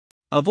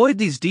Avoid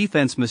these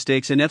defense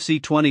mistakes in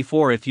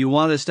FC24 if you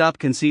want to stop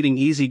conceding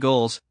easy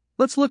goals.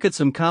 Let's look at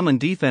some common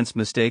defense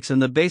mistakes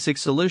and the basic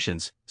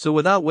solutions, so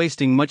without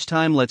wasting much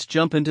time let's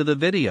jump into the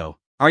video.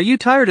 Are you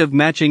tired of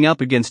matching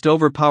up against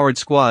overpowered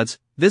squads?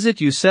 Visit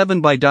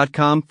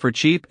u7buy.com for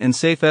cheap and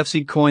safe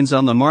FC coins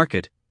on the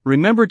market.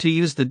 Remember to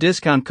use the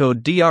discount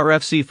code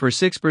DRFC for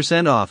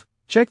 6% off.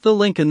 Check the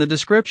link in the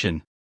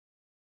description.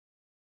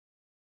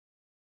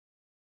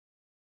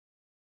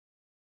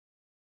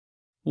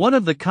 One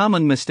of the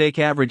common mistake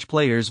average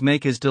players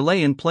make is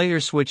delay in player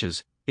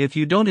switches. If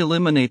you don't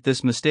eliminate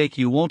this mistake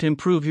you won't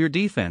improve your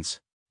defense.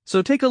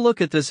 So take a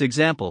look at this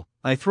example.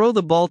 I throw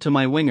the ball to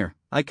my winger,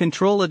 I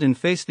control it and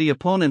face the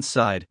opponent's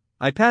side.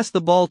 I pass the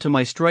ball to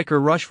my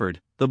striker Rushford.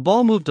 The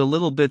ball moved a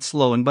little bit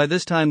slow and by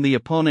this time the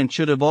opponent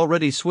should have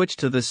already switched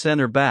to the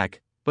center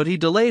back, but he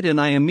delayed and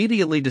I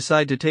immediately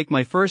decide to take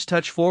my first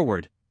touch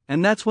forward,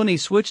 and that's when he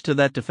switched to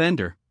that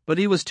defender, but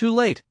he was too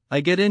late. I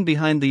get in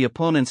behind the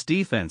opponent's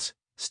defense.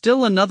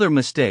 Still another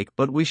mistake,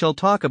 but we shall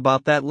talk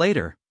about that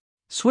later.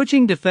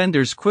 Switching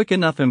defenders quick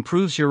enough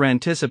improves your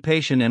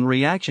anticipation and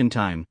reaction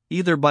time,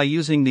 either by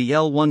using the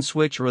L1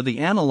 switch or the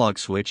analog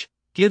switch,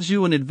 gives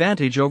you an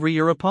advantage over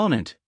your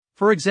opponent.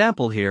 For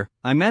example here,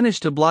 I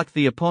managed to block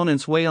the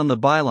opponent's way on the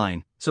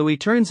byline, so he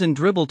turns and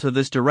dribble to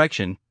this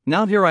direction.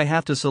 Now here I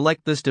have to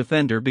select this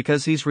defender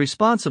because he's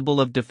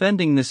responsible of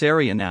defending this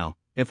area now.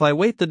 If I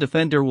wait the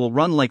defender will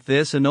run like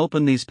this and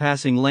open these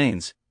passing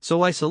lanes,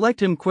 so I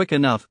select him quick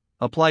enough,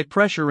 apply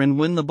pressure and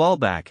win the ball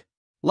back.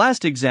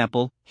 Last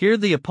example, here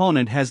the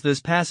opponent has this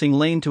passing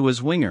lane to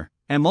his winger.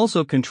 I'm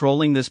also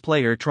controlling this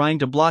player trying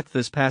to block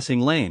this passing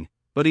lane,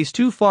 but he's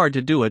too far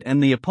to do it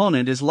and the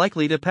opponent is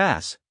likely to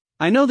pass.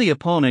 I know the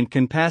opponent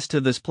can pass to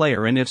this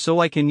player and if so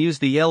I can use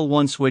the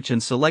L1 switch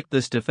and select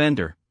this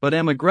defender, but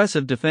I'm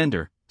aggressive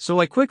defender, so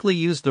I quickly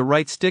use the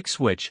right stick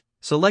switch,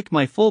 select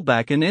my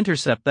fullback and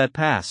intercept that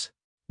pass.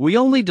 We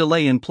only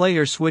delay in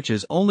player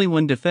switches only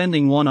when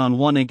defending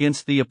one-on-one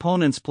against the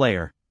opponent's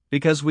player,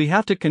 because we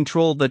have to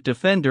control that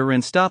defender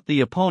and stop the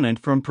opponent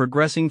from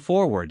progressing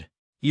forward.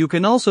 You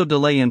can also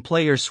delay in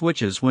player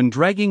switches when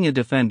dragging a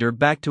defender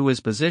back to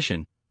his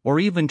position, or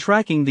even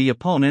tracking the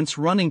opponent's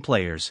running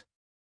players.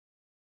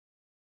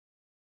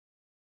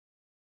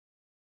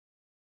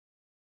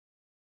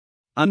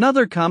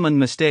 Another common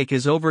mistake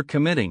is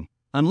overcommitting,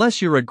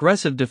 unless you're an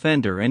aggressive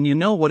defender and you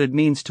know what it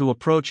means to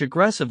approach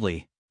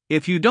aggressively.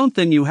 If you don't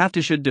then you have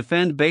to should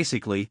defend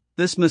basically.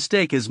 This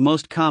mistake is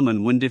most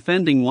common when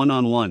defending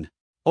one-on-one.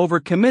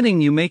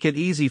 Overcommitting you make it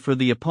easy for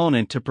the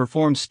opponent to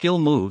perform skill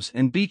moves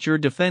and beat your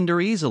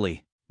defender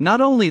easily. Not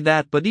only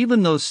that but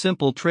even those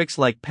simple tricks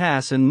like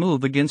pass and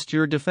move against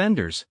your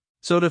defenders.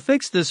 So to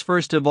fix this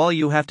first of all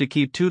you have to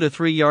keep 2 to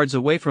 3 yards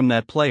away from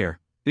that player,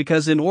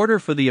 because in order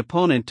for the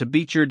opponent to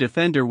beat your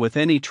defender with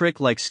any trick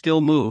like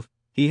skill move,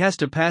 he has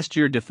to pass to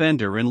your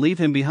defender and leave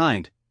him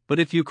behind. But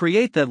if you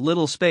create that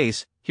little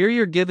space, here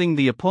you're giving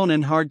the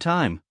opponent hard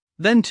time.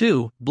 Then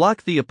 2,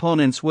 block the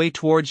opponent's way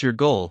towards your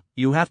goal.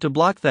 You have to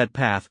block that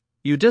path.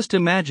 You just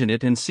imagine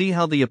it and see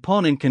how the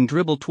opponent can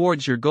dribble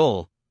towards your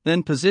goal,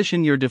 then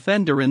position your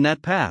defender in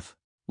that path.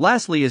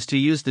 Lastly is to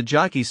use the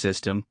jockey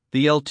system,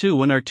 the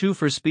L2 and R2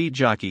 for speed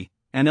jockey,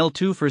 and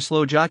L2 for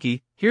slow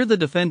jockey. Here the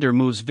defender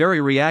moves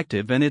very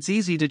reactive and it's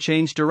easy to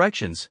change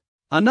directions.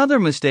 Another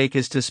mistake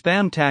is to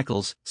spam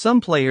tackles.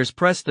 Some players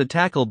press the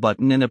tackle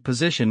button in a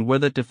position where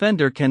the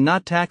defender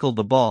cannot tackle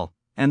the ball,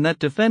 and that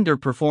defender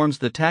performs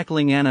the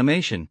tackling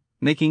animation,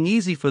 making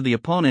easy for the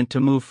opponent to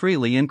move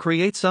freely and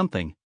create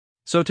something.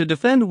 So to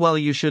defend well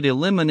you should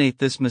eliminate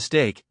this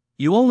mistake.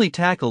 You only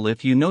tackle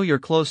if you know you're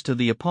close to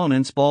the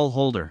opponent's ball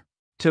holder.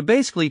 To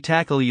basically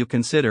tackle you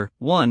consider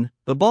 1.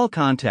 The ball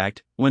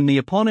contact. When the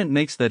opponent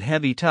makes that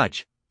heavy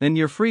touch, then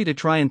you're free to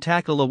try and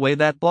tackle away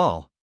that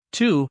ball.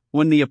 2.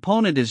 When the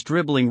opponent is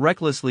dribbling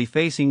recklessly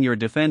facing your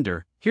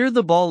defender, here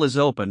the ball is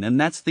open and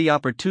that's the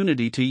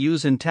opportunity to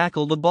use and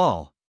tackle the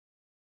ball.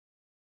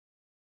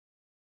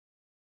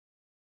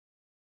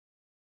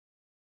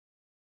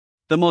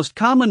 The most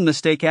common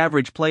mistake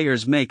average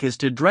players make is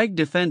to drag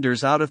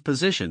defenders out of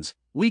positions,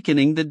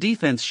 weakening the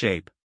defense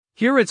shape.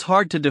 Here it's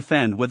hard to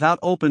defend without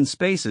open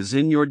spaces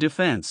in your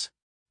defense.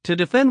 To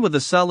defend with a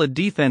solid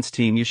defense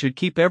team you should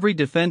keep every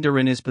defender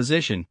in his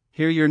position.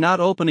 Here you're not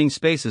opening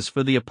spaces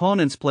for the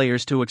opponent's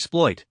players to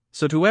exploit,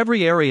 so to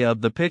every area of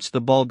the pitch the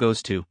ball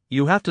goes to,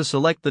 you have to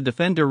select the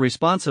defender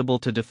responsible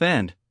to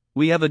defend.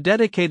 We have a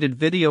dedicated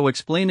video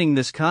explaining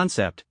this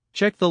concept.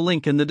 Check the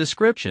link in the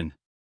description.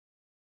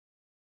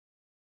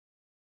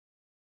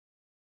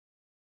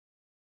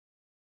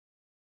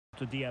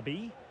 To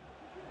Diaby.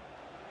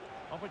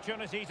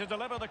 Opportunity to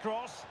deliver the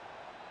cross.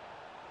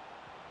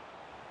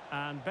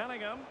 And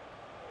Bellingham.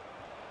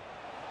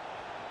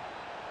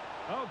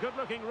 Oh, good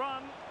looking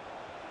run.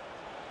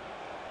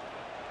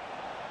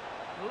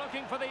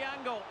 Looking for the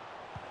angle.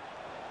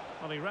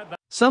 Well, he read that.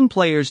 Some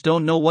players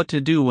don't know what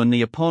to do when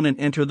the opponent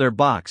enter their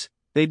box.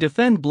 They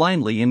defend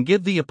blindly and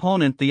give the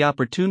opponent the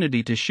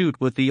opportunity to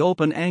shoot with the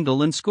open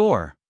angle and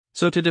score.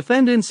 So to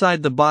defend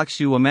inside the box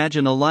you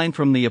imagine a line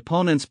from the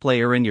opponent's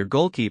player and your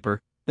goalkeeper.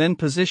 Then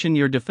position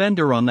your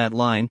defender on that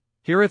line.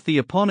 Here, if the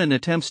opponent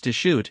attempts to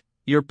shoot,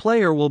 your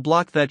player will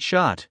block that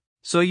shot.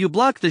 So you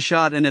block the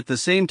shot and at the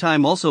same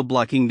time also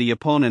blocking the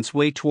opponent's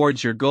way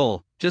towards your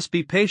goal. Just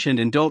be patient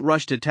and don't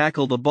rush to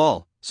tackle the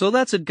ball. So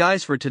that's it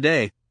guys for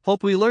today,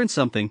 hope we learned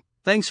something,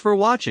 thanks for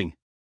watching.